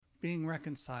being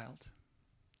reconciled.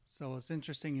 So it's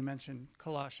interesting you mentioned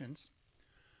Colossians.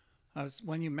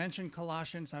 When you mentioned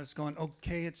Colossians, I was going,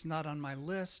 okay, it's not on my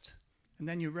list. And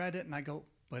then you read it and I go,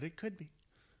 but it could be.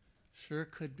 Sure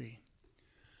could be.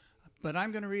 But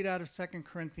I'm going to read out of 2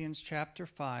 Corinthians chapter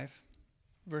 5,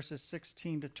 verses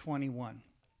 16 to 21.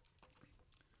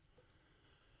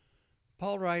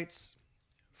 Paul writes,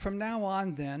 "From now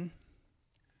on, then,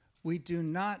 we do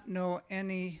not know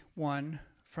anyone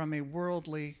from a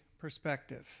worldly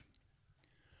perspective.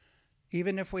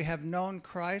 Even if we have known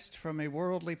Christ from a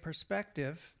worldly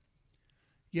perspective,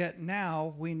 yet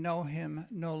now we know him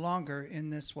no longer in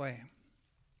this way.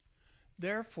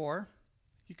 Therefore,"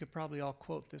 you could probably all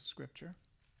quote this scripture,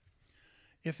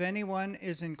 "if anyone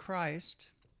is in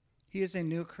Christ, he is a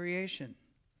new creation.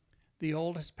 The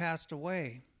old has passed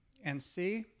away, and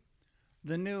see,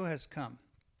 the new has come.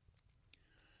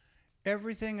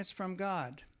 Everything is from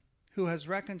God, who has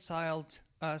reconciled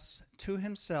us to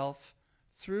himself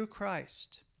through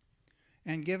Christ,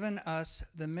 and given us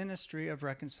the ministry of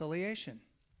reconciliation.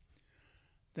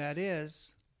 That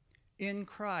is, in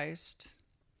Christ,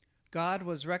 God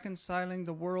was reconciling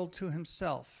the world to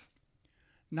himself,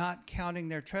 not counting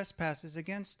their trespasses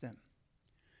against them.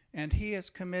 And he has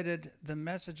committed the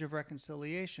message of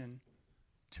reconciliation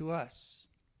to us.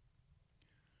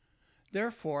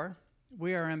 Therefore,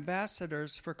 we are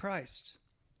ambassadors for Christ,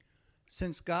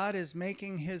 since God is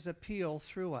making his appeal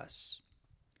through us.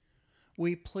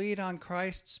 We plead on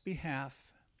Christ's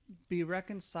behalf, be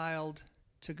reconciled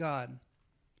to God.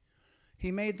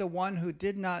 He made the one who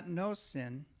did not know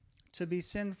sin to be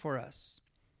sin for us,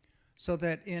 so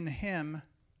that in him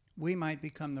we might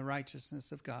become the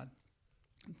righteousness of God."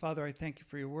 And Father, I thank you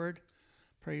for your word.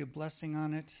 Pray your blessing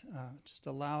on it. Just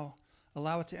allow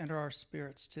it to enter our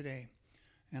spirits today,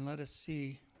 and let us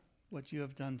see what you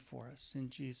have done for us. In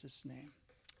Jesus' name,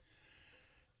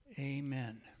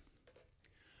 amen.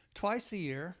 Twice a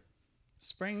year,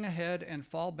 spring ahead and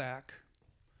fall back,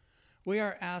 we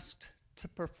are asked to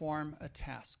perform a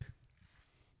task.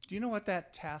 Do you know what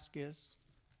that task is?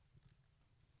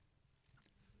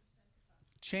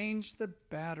 Change the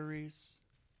batteries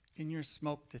in your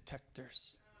smoke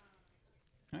detectors.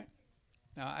 Right?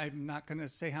 Now, I'm not going to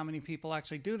say how many people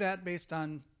actually do that based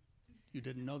on you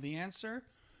didn't know the answer,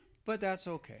 but that's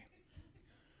okay.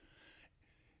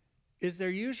 Is there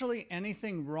usually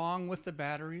anything wrong with the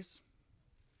batteries?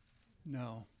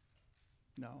 No.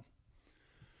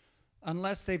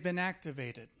 Unless they've been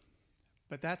activated.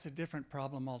 But that's a different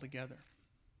problem altogether.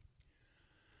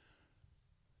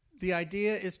 The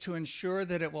idea is to ensure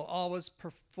that it will always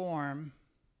perform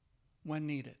when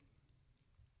needed.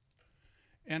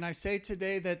 And I say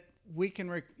today that we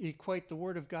can equate the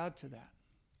Word of God to that.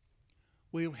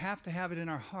 We have to have it in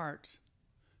our heart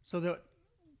so that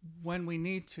when we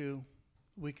need to,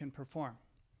 we can perform.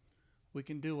 We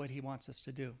can do what he wants us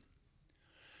to do.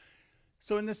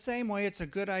 So in the same way, it's a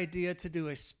good idea to do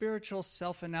a spiritual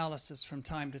self-analysis from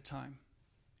time to time.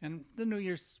 And the New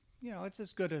Year's, it's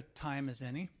as good a time as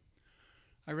any.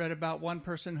 I read about one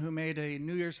person who made a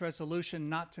New Year's resolution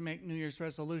not to make New Year's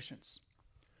resolutions.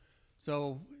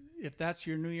 So if that's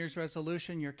your New Year's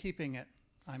resolution, you're keeping it,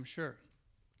 I'm sure.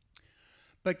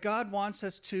 But God wants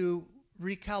us to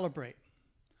recalibrate.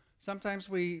 Sometimes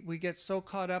we get so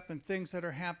caught up in things that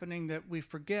are happening that we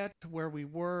forget where we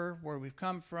were, where we've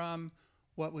come from,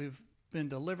 what we've been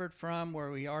delivered from,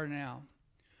 where we are now.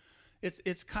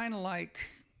 It's kind of like,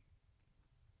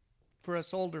 for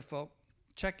us older folk,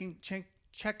 checking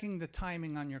the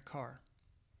timing on your car.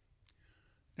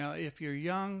 Now, if you're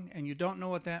young and you don't know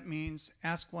what that means,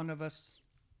 ask one of us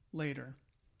later,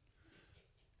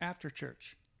 after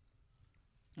church.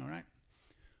 All right?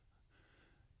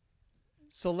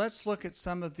 So let's look at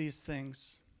some of these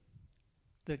things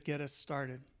that get us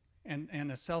started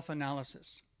and a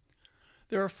self-analysis.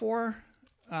 There are 4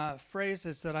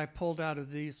 phrases that I pulled out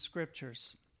of these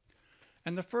scriptures.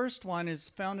 And the first one is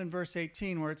found in verse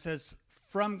 18 where it says,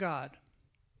 from God.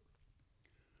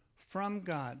 From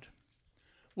God.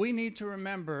 We need to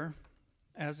remember,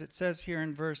 as it says here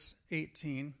in verse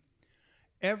 18,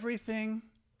 everything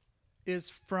is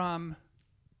from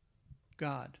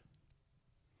God.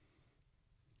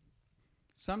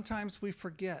 Sometimes we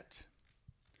forget,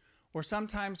 or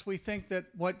sometimes we think that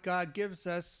what God gives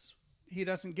us, he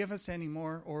doesn't give us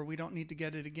anymore, or we don't need to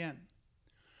get it again.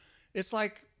 It's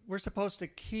like we're supposed to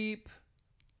keep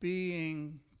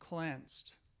being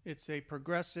cleansed. It's a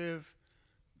progressive,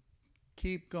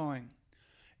 keep going.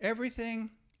 Everything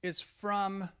is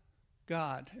from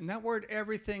God. And that word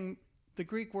everything, the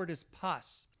Greek word is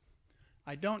pas.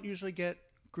 I don't usually get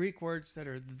Greek words that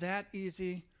are that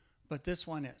easy, but this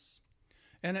one is.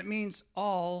 and it means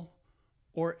all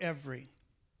or every.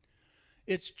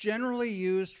 It's generally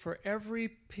used for every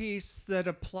piece that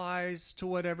applies to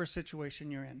whatever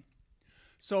situation you're in.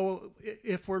 So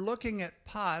if we're looking at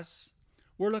pas,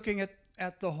 we're looking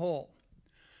at the whole.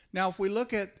 Now, if we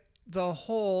look at the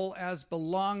whole as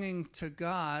belonging to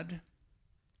God,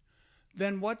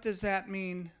 then what does that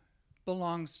mean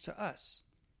belongs to us?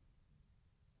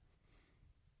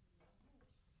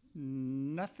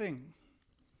 Nothing.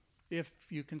 If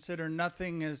you consider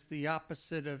nothing as the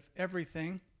opposite of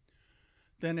everything,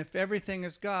 then if everything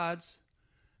is God's,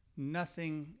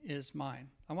 nothing is mine.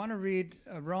 I want to read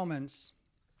Romans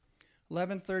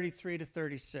 11:33 to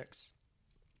 36.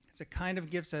 It kind of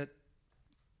gives a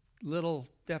little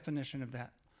definition of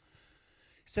that.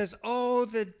 It says, "Oh,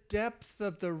 the depth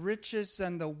of the riches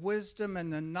and the wisdom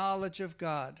and the knowledge of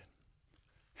God.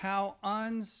 How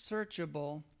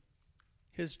unsearchable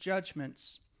his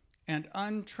judgments and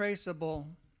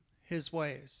untraceable his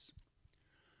ways.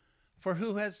 For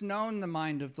who has known the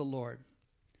mind of the Lord?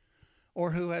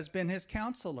 Or who has been his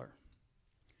counselor?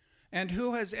 And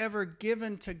who has ever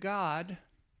given to God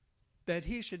that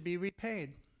he should be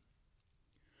repaid?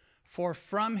 For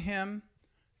from him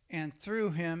and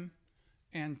through him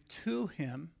and to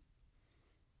him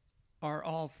are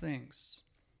all things.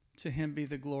 To him be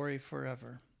the glory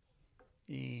forever.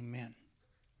 Amen."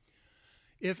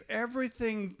 If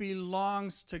everything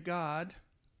belongs to God,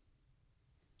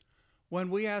 when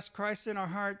we ask Christ in our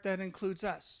heart, that includes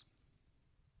us.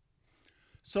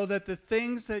 So that the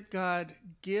things that God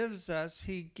gives us,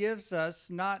 he gives us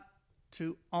not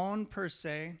to own per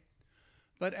se,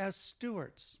 but as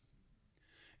stewards.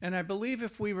 And I believe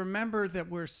if we remember that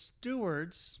we're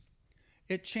stewards,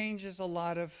 it changes a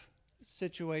lot of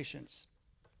situations.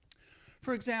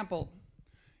 For example,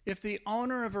 if the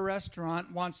owner of a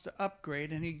restaurant wants to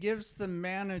upgrade and he gives the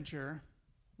manager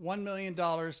 $1 million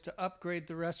to upgrade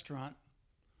the restaurant,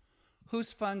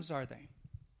 whose funds are they?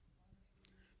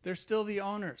 They're still the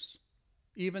owner's,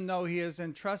 even though he has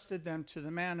entrusted them to the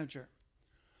manager.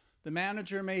 The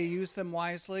manager may use them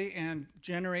wisely and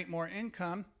generate more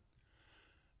income,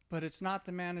 but it's not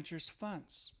the manager's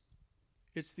funds.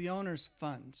 It's the owner's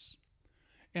funds.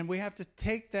 And we have to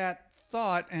take that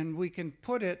thought and we can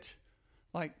put it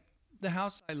like the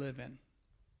house I live in.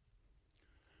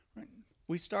 Right?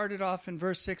 We started off in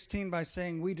verse 16 by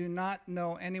saying we do not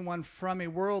know anyone from a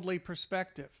worldly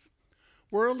perspective.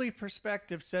 Worldly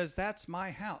perspective says that's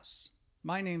my house.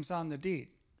 My name's on the deed.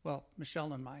 Well,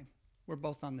 Michelle and mine, we're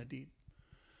both on the deed.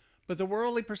 But the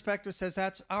worldly perspective says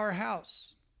that's our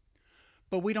house.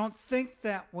 But we don't think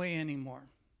that way anymore.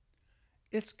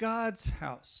 It's God's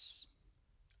house.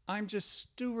 I'm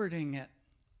just stewarding it.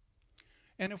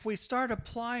 And if we start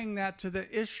applying that to the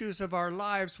issues of our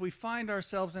lives, we find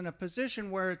ourselves in a position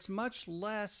where it's much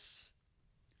less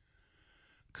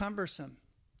cumbersome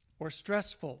or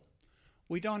stressful.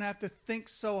 We don't have to think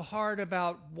so hard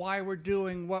about why we're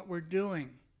doing what we're doing.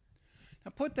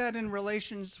 Now put that in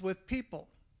relations with people.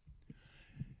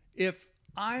 If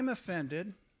I'm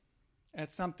offended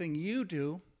at something you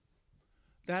do,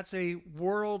 that's a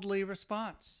worldly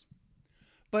response.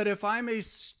 But if I'm a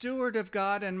steward of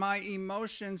God and my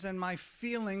emotions and my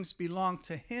feelings belong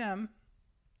to him,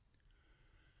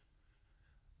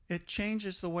 it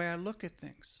changes the way I look at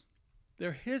things.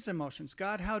 They're his emotions.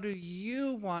 God, how do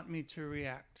you want me to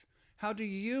react? How do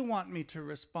you want me to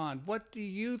respond? What do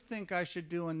you think I should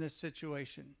do in this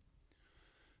situation?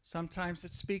 Sometimes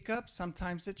it's speak up,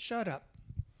 sometimes it's shut up.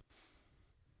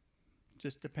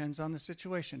 Just depends on the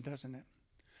situation, doesn't it?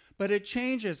 But it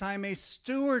changes. I'm a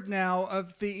steward now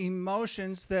of the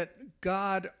emotions that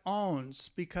God owns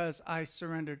because I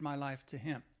surrendered my life to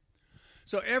him.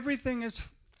 So everything is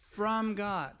from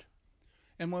God.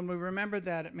 And when we remember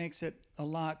that, it makes it a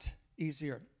lot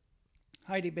easier.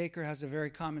 Heidi Baker has a very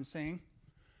common saying,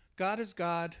 God is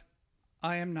God,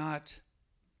 I am not,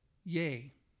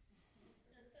 yea.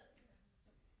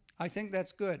 I think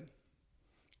that's good.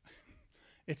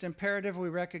 It's imperative we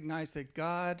recognize that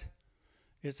God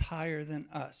is higher than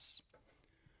us.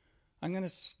 I'm going to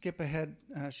skip ahead,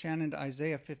 Shannon, to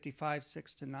Isaiah 55,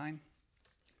 6-9. It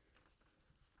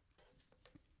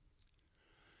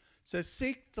says,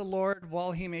 "Seek the Lord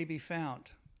while he may be found.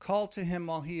 Call to him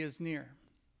while he is near.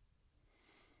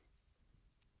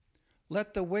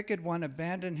 Let the wicked one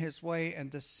abandon his way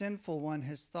and the sinful one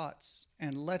his thoughts,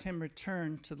 and let him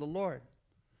return to the Lord,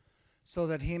 so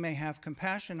that he may have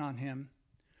compassion on him,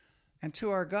 and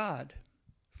to our God,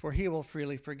 for he will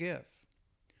freely forgive.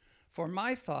 For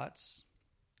my thoughts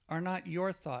are not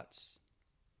your thoughts,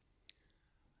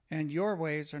 and your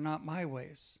ways are not my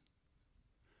ways.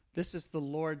 This is the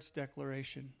Lord's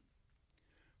declaration.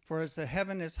 For as the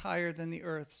heaven is higher than the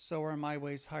earth, so are my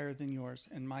ways higher than yours,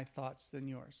 and my thoughts than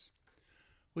yours.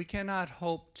 We cannot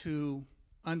hope to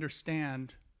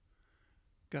understand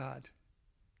God.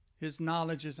 His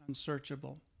knowledge is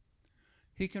unsearchable.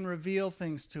 He can reveal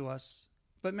things to us,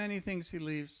 but many things he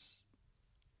leaves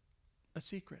a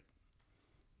secret.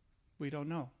 We don't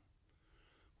know.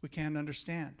 We can't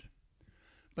understand.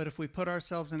 But if we put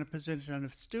ourselves in a position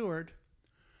of steward,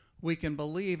 we can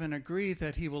believe and agree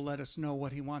that he will let us know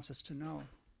what he wants us to know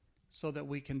so that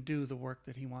we can do the work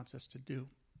that he wants us to do.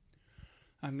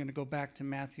 I'm going to go back to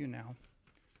Matthew now.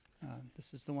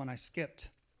 This is the one I skipped.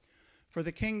 For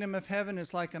the kingdom of heaven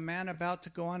is like a man about to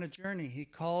go on a journey. He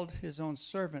called his own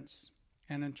servants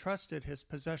and entrusted his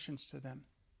possessions to them.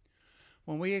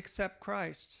 When we accept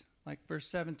Christ, like verse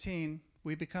 17,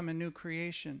 we become a new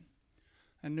creation.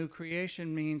 A new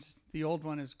creation means the old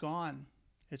one is gone.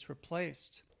 It's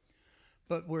replaced.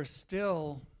 But we're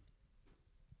still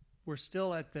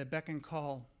at the beck and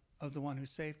call of the one who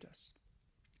saved us.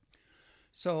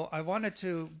 So I wanted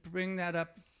to bring that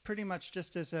up pretty much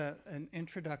just as an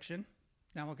introduction.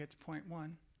 Now we'll get to point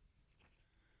one.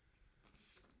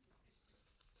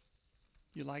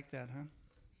 You like that, huh?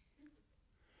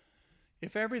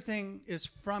 If everything is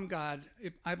from God,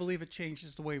 I believe it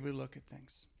changes the way we look at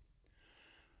things.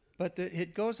 But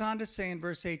it goes on to say in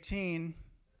verse 18,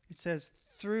 it says,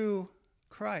 through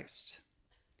Christ.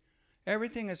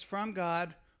 Everything is from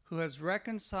God, who has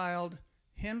reconciled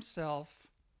himself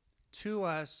to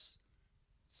us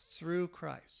through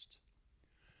Christ.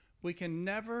 We can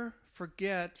never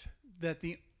forget that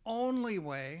the only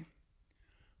way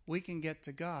we can get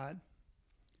to God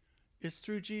is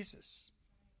through Jesus.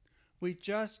 We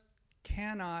just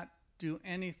cannot do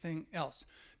anything else.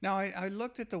 Now, I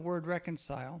looked at the word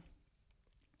reconcile.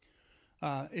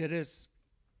 It is,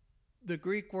 the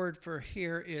Greek word for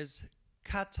here is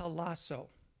katalasso.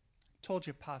 Told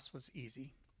you pas was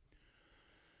easy.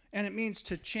 And it means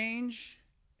to change,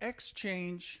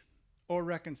 exchange, or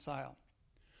reconcile.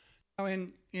 Now,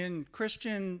 in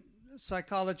Christian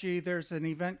psychology, there's an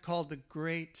event called the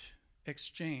Great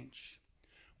Exchange,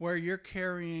 where you're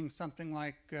carrying something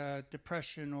like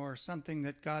depression or something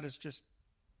that God is just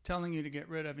telling you to get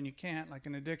rid of and you can't, like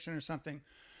an addiction or something.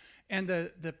 And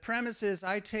the premise is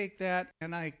I take that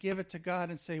and I give it to God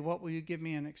and say, what will you give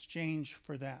me in exchange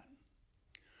for that?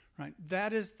 Right?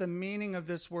 That is the meaning of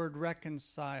this word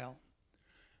reconcile.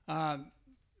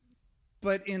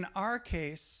 But in our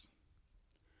case,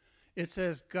 it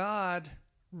says God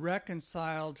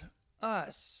reconciled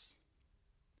us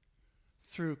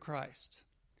through Christ.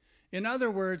 In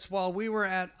other words, while we were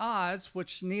at odds,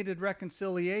 which needed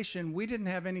reconciliation, we didn't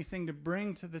have anything to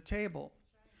bring to the table.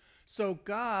 So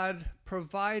God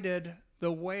provided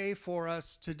the way for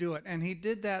us to do it. And he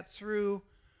did that through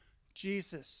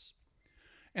Jesus.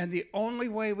 And the only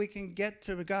way we can get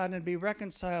to God and be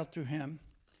reconciled through him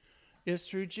is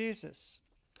through Jesus.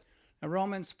 Now,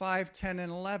 Romans 5:10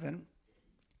 and 11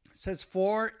 says,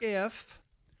 for if,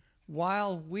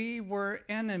 while we were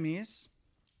enemies,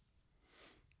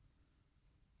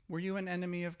 were you an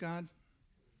enemy of God?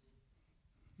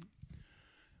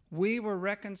 We were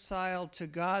reconciled to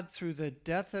God through the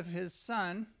death of his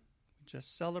Son.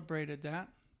 Just celebrated that.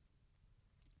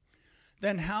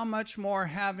 Then how much more,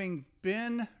 having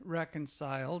been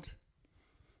reconciled,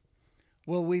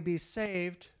 will we be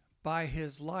saved by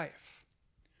his life?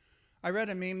 I read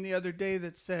a meme the other day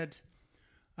that said,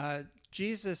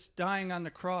 Jesus dying on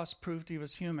the cross proved he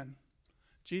was human.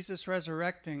 Jesus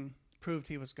resurrecting proved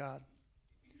he was God.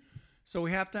 So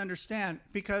we have to understand,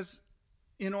 because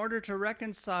in order to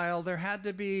reconcile, there had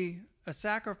to be a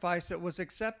sacrifice that was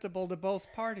acceptable to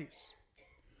both parties.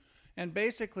 And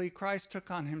basically, Christ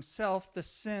took on himself the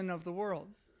sin of the world.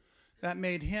 That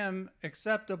made him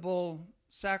acceptable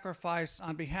sacrifice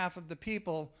on behalf of the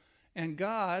people. And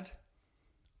God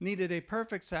needed a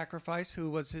perfect sacrifice, who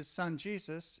was his son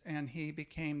Jesus, and he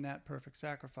became that perfect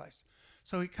sacrifice.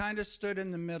 So he kind of stood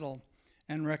in the middle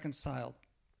and reconciled.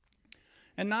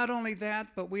 And not only that,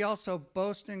 but we also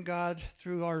boast in God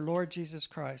through our Lord Jesus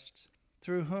Christ,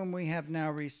 through whom we have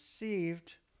now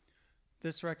received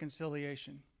this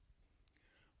reconciliation.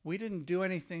 We didn't do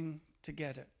anything to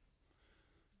get it.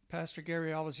 Pastor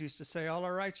Gary always used to say, all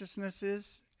our righteousness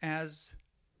is as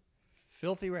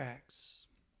filthy rags.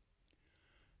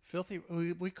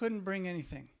 We couldn't bring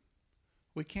anything.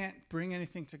 We can't bring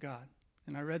anything to God.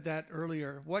 And I read that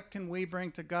earlier. What can we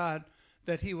bring to God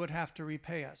that he would have to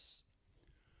repay us?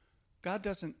 God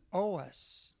doesn't owe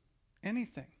us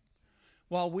anything.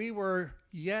 While we were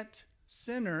yet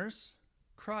sinners,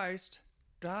 Christ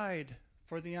died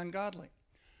for the ungodly.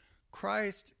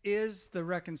 Christ is the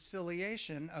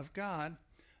reconciliation of God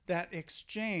that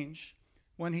exchange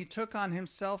when he took on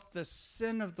himself the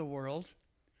sin of the world.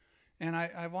 And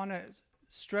I want to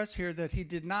stress here that he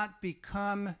did not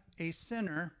become a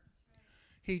sinner.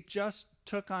 He just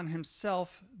took on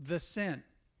himself the sin.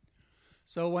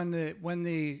 So when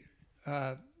the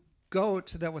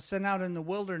goat that was sent out in the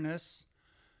wilderness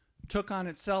took on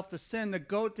itself the sin, the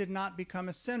goat did not become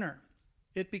a sinner.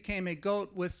 It became a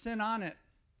goat with sin on it.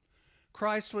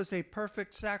 Christ was a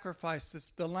perfect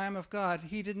sacrifice, the Lamb of God.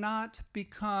 He did not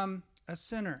become a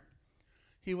sinner.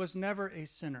 He was never a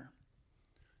sinner.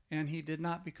 And he did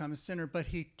not become a sinner, but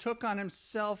he took on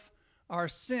himself our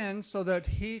sin so that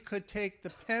he could take the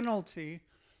penalty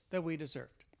that we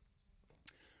deserved.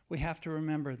 We have to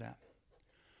remember that.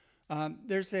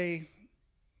 There's an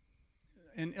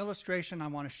illustration I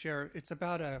want to share. It's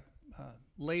about a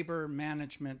labor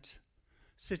management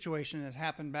situation that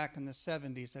happened back in the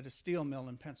 70s at a steel mill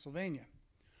in Pennsylvania,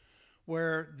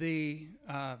 where the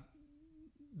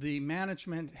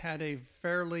management had a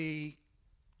fairly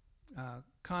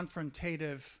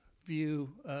confrontative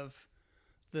view of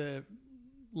the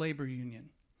labor union.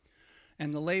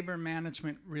 And the labor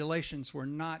management relations were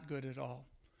not good at all.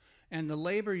 And the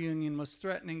labor union was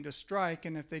threatening to strike,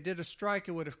 and if they did a strike,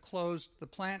 it would have closed the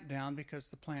plant down because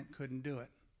the plant couldn't do it.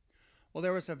 Well,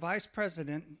 there was a vice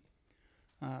president.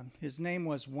 His name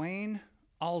was Wayne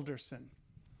Alderson,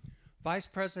 vice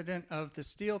president of the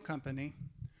steel company,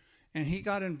 and he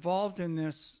got involved in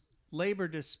this labor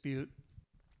dispute.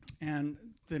 And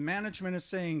the management is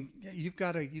saying, you've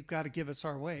got to give us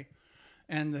our way.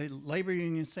 And the labor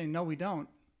union is saying, no, we don't.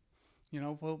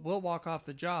 We'll walk off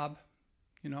the job.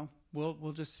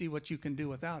 We'll just see what you can do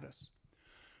without us.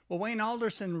 Well, Wayne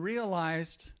Alderson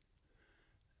realized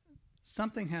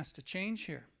something has to change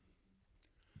here.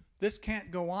 This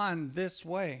can't go on this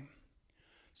way.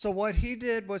 So what he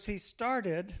did was he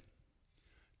started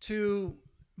to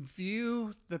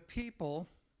view the people,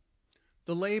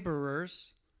 the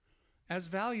laborers, as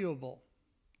valuable.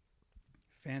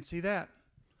 Fancy that.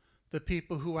 The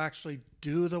people who actually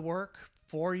do the work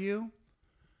for you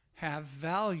have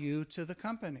value to the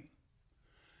company.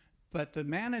 But the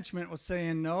management was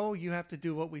saying, no, you have to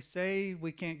do what we say.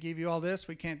 We can't give you all this.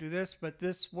 We can't do this. But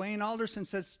this Wayne Alderson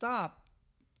said, stop.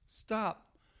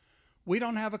 We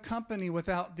don't have a company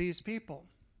without these people.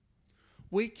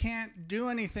 We can't do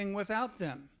anything without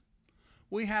them.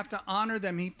 We have to honor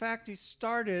them. In fact, he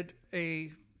started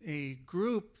a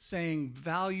group saying,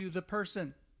 value the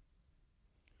person.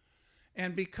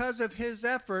 And because of his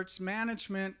efforts,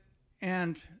 management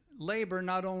and labor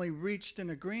not only reached an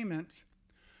agreement,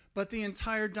 but the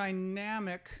entire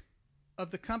dynamic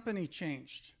of the company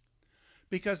changed.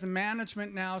 Because the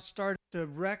management now started to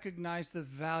recognize the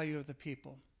value of the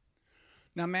people.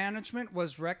 Now, management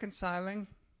was reconciling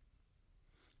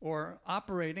or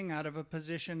operating out of a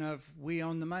position of, we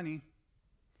own the money,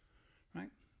 right?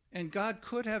 And God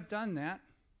could have done that.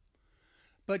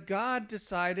 But God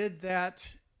decided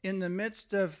that in the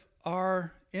midst of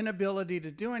our inability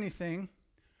to do anything,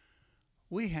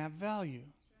 we have value.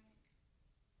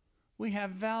 We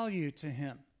have value to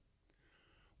him.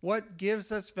 What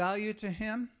gives us value to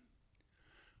him?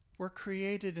 We're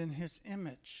created in his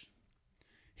image.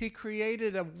 He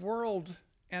created a world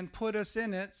and put us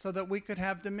in it so that we could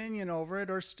have dominion over it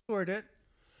or steward it.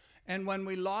 And when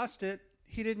we lost it,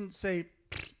 he didn't say,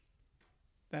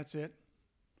 that's it.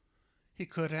 He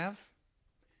could have.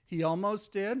 He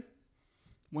almost did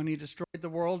when he destroyed the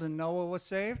world and Noah was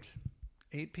saved.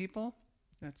 8 people.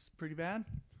 That's pretty bad.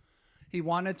 He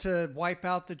wanted to wipe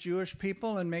out the Jewish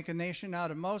people and make a nation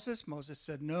out of Moses. Moses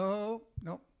said, no.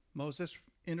 Moses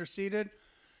interceded,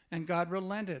 and God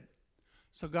relented.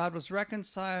 So God was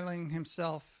reconciling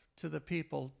himself to the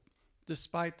people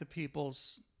despite the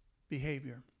people's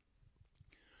behavior.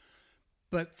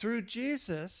 But through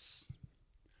Jesus,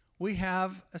 we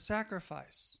have a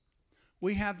sacrifice.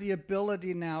 We have the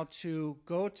ability now to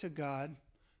go to God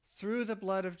through the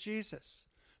blood of Jesus.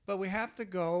 But we have to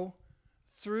go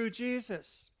through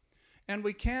Jesus. And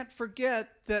we can't forget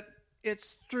that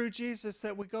it's through Jesus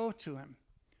that we go to him.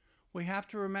 We have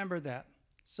to remember that.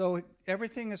 So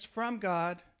everything is from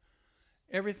God.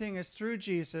 Everything is through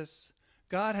Jesus.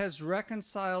 God has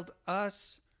reconciled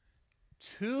us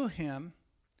to him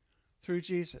through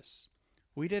Jesus.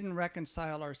 We didn't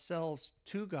reconcile ourselves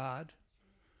to God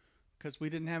because we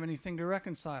didn't have anything to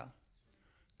reconcile.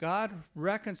 God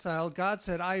reconciled. God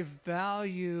said, I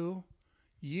value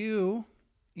you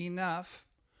enough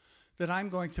that I'm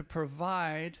going to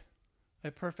provide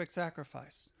a perfect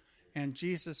sacrifice. And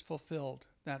Jesus fulfilled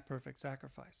that perfect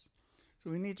sacrifice. So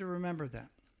we need to remember that.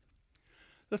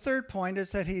 The third point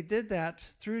is that he did that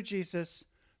through Jesus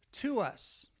to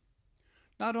us.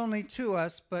 not only to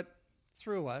us, but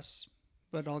through us.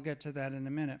 But I'll get to that in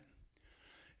a minute.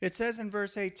 It says in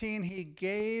verse 18, he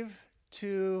gave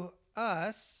to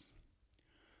us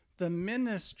the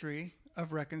ministry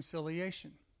of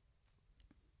reconciliation.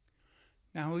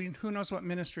 Now, who knows what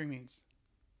ministry means?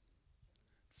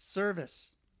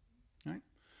 Service. Right?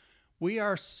 We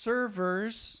are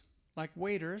servers, like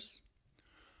waiters,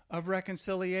 of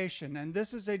reconciliation. And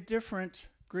this is a different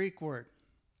Greek word.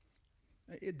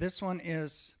 This one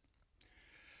is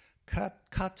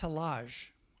katalage,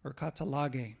 or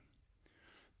katalage.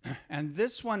 And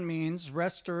this one means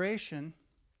restoration,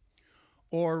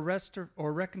 or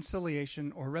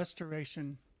reconciliation, or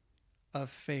restoration of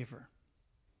favor.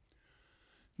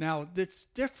 Now, it's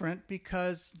different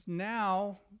because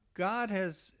now God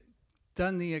has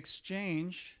done the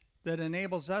exchange that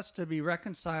enables us to be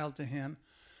reconciled to him.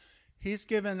 He's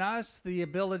given us the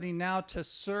ability now to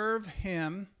serve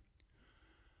him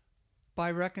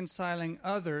by reconciling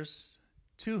others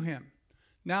to him.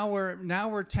 Now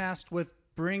we're tasked with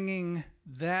bringing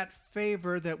that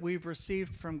favor that we've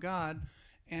received from God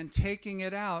and taking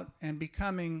it out and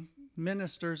becoming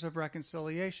ministers of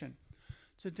reconciliation.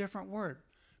 It's a different word,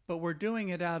 but we're doing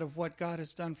it out of what God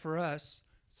has done for us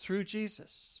through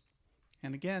Jesus.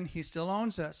 And again, he still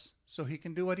owns us, so he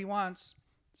can do what he wants.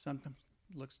 Sometimes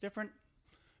it looks different,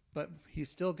 but he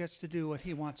still gets to do what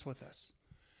he wants with us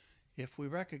if we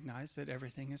recognize that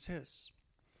everything is his.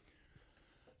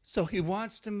 So he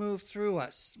wants to move through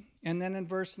us. And then in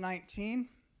verse 19,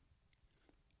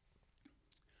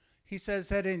 he says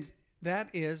that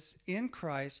in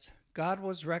Christ, God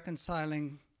was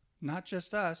reconciling not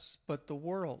just us, but the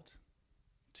world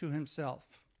to himself,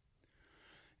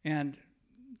 and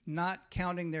not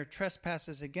counting their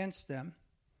trespasses against them.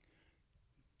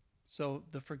 So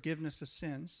the forgiveness of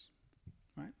sins,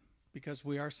 right? Because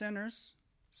we are sinners,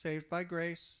 saved by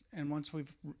grace, and once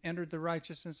we've entered the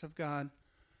righteousness of God,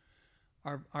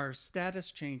 our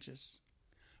status changes.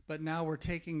 But now we're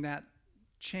taking that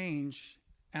change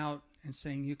out and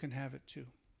saying, you can have it too.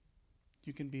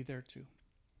 You can be there too.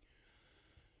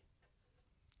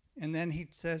 And then he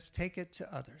says, take it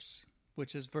to others,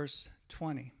 which is verse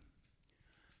 20.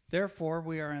 Therefore,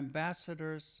 we are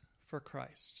ambassadors for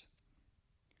Christ,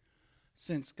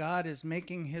 since God is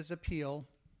making his appeal,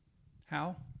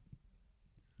 how?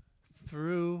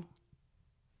 Through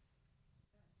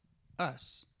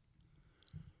us.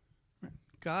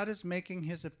 God is making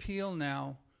his appeal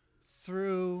now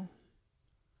through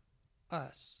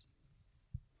us.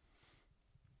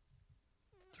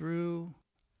 Through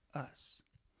us.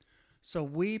 So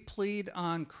we plead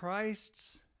on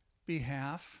Christ's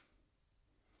behalf,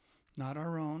 not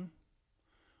our own.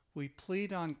 We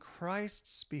plead on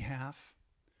Christ's behalf.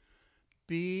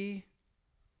 Be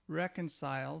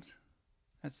reconciled.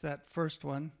 That's that first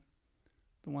one,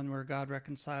 the one where God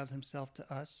reconciled himself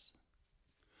to us.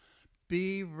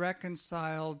 Be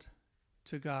reconciled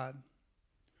to God.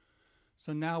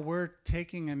 So now we're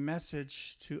taking a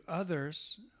message to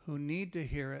others who need to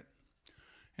hear it.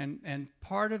 And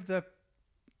part of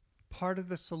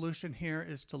the solution here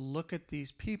is to look at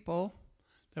these people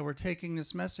that we're taking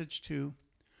this message to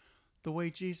the way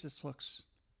Jesus looks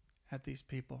at these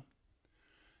people.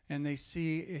 And they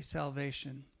see a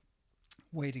salvation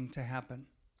waiting to happen.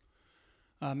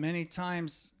 Many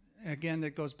times, again,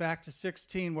 it goes back to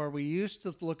 16, where we used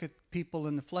to look at people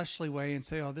in the fleshly way and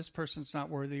say, oh, this person's not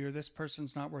worthy, or this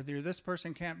person's not worthy, or this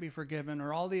person can't be forgiven,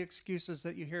 or all the excuses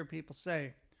that you hear people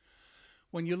say.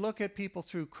 When you look at people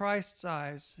through Christ's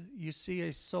eyes, you see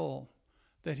a soul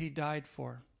that he died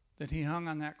for, that he hung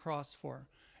on that cross for.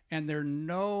 And they're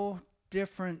no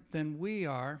different than we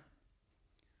are,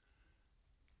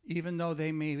 even though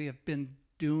they may have been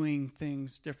doing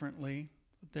things differently.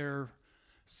 Their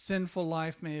sinful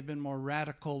life may have been more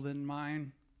radical than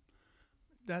mine.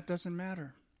 That doesn't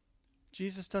matter.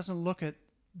 Jesus doesn't look at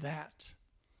that.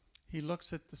 He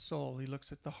looks at the soul. He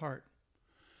looks at the heart.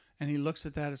 And he looks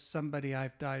at that as somebody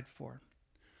I've died for.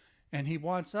 And he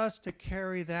wants us to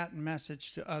carry that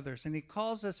message to others. And he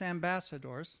calls us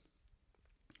ambassadors,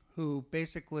 who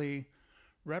basically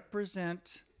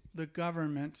represent the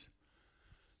government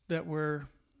that we're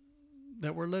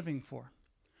living for.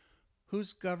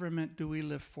 Whose government do we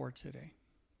live for today?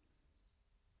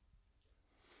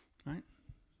 Right?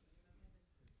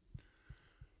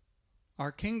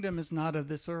 Our kingdom is not of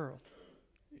this earth.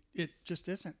 It just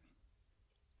isn't.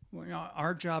 Well,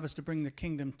 our job is to bring the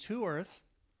kingdom to earth,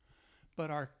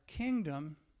 but our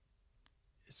kingdom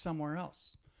is somewhere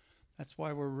else. That's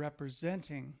why we're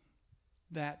representing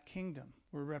that kingdom.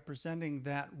 We're representing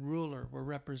that ruler. We're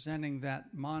representing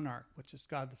that monarch, which is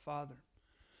God the Father,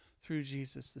 through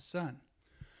Jesus the Son.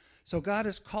 So God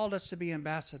has called us to be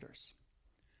ambassadors.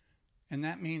 And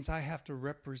that means I have to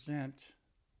represent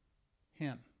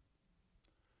him.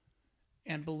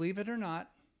 And believe it or not,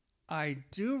 I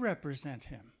do represent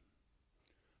him.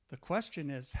 The question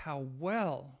is, how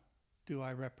well do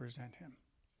I represent him?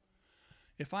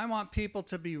 If I want people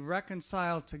to be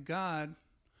reconciled to God,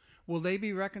 will they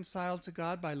be reconciled to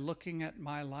God by looking at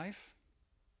my life?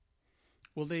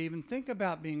 Will they even think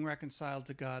about being reconciled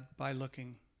to God by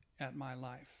looking at my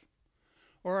life?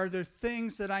 Or are there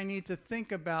things that I need to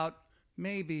think about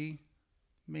maybe,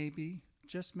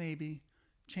 just maybe,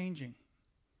 changing?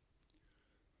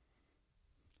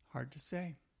 Hard to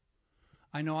say.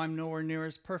 I know I'm nowhere near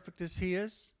as perfect as he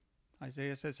is.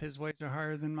 Isaiah says his ways are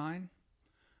higher than mine.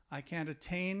 I can't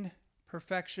attain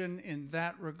perfection in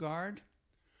that regard.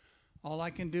 All I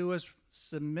can do is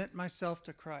submit myself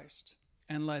to Christ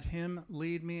and let him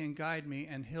lead me and guide me,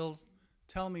 and he'll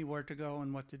tell me where to go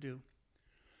and what to do.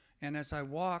 And as I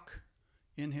walk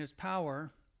in his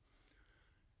power,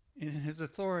 in his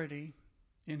authority,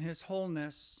 in his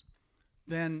wholeness,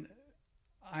 then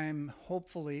I'm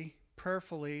hopefully,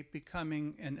 prayerfully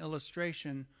becoming an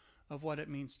illustration of what it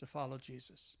means to follow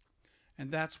Jesus. And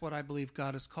that's what I believe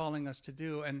God is calling us to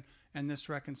do. And this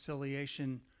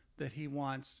reconciliation that he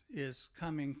wants is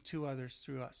coming to others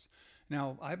through us.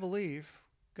 Now, I believe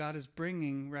God is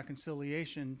bringing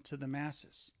reconciliation to the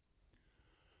masses.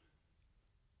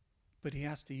 But he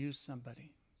has to use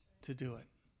somebody to do it.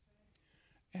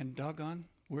 And doggone,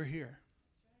 we're here.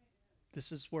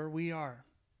 This is where we are.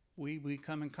 We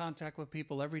come in contact with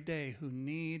people every day who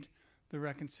need the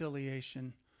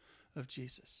reconciliation of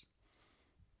Jesus.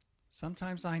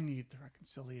 Sometimes I need the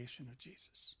reconciliation of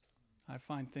Jesus. I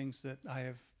find things that I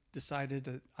have decided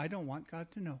that I don't want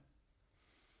God to know.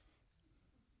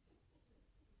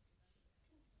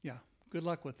 Yeah, good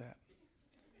luck with that.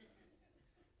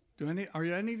 Are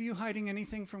any of you hiding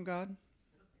anything from God?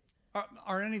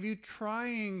 Are any of you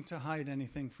trying to hide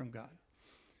anything from God?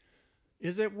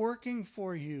 Is it working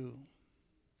for you?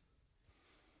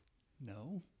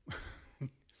 No.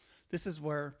 This is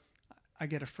where I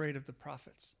get afraid of the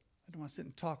prophets. I don't want to sit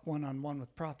and talk one-on-one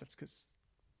with prophets because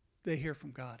they hear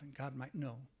from God, and God might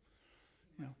know.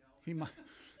 You know,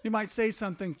 he might say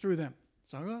something through them.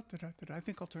 So, I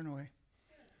think I'll turn away.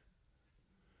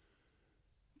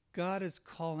 God is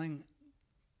calling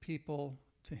people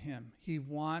to him. He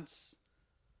wants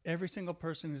every single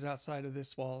person who's outside of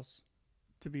this walls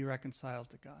to be reconciled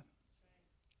to God.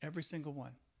 Every single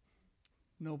one.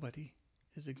 Nobody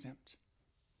is exempt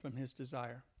from his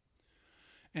desire.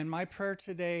 And my prayer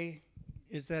today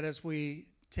is that as we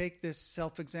take this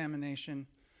self-examination,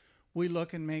 we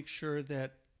look and make sure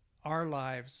that our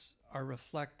lives are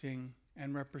reflecting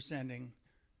and representing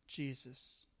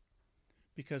Jesus,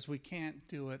 because we can't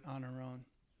do it on our own.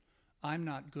 I'm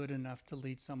not good enough to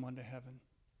lead someone to heaven.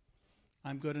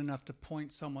 I'm good enough to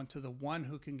point someone to the one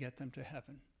who can get them to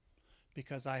heaven,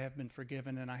 because I have been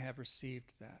forgiven and I have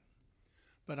received that.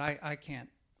 But I can't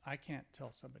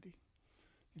tell somebody,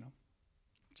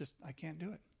 I can't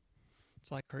do it.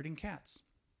 It's like herding cats.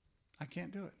 I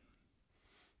can't do it.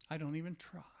 I don't even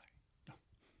try. No.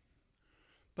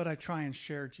 But I try and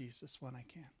share Jesus when I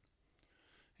can.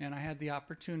 And I had the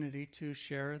opportunity to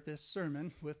share this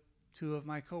sermon with two of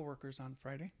my coworkers on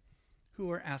Friday who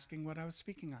were asking what I was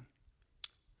speaking on.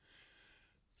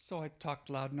 So I talked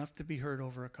loud enough to be heard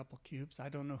over a couple cubes. I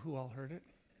don't know who all heard it.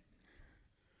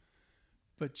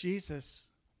 But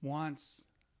Jesus wants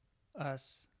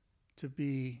us to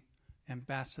be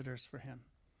ambassadors for him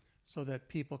so that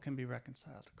people can be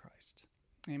reconciled to Christ.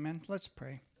 Amen. Let's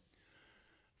pray.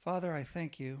 Father, I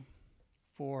thank you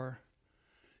for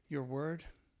your word.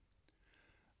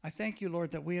 I thank you,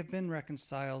 Lord, that we have been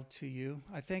reconciled to you.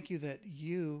 I thank you that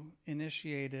you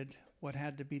initiated what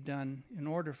had to be done in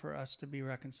order for us to be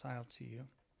reconciled to you,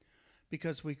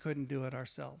 because we couldn't do it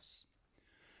ourselves.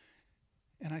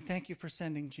 And I thank you for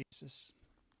sending Jesus.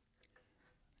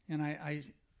 And I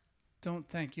don't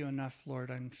thank you enough, Lord,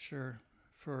 I'm sure,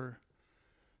 for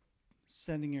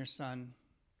sending your Son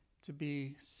to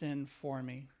be sin for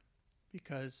me,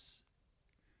 because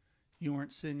you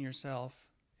weren't sin yourself,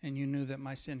 and you knew that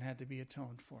my sin had to be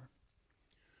atoned for.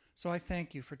 So I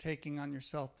thank you for taking on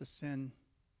yourself the sin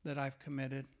that I've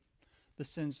committed, the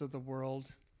sins of the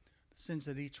world, the sins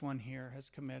that each one here has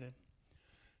committed.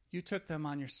 You took them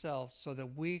on yourself so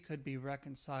that we could be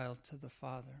reconciled to the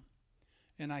Father.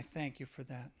 And I thank you for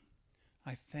that.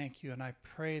 I thank you, and I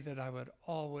pray that I would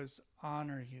always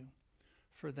honor you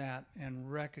for that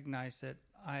and recognize that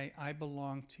I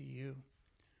belong to you.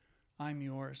 I'm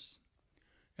yours.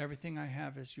 Everything I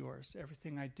have is yours.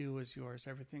 Everything I do is yours.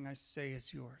 Everything I say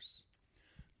is yours.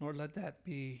 Lord, let that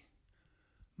be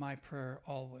my prayer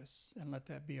always, and let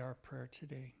that be our prayer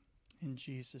today. In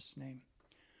Jesus' name,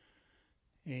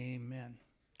 amen.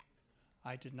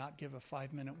 I did not give a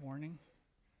 5-minute warning.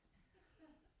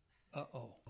 Uh-oh.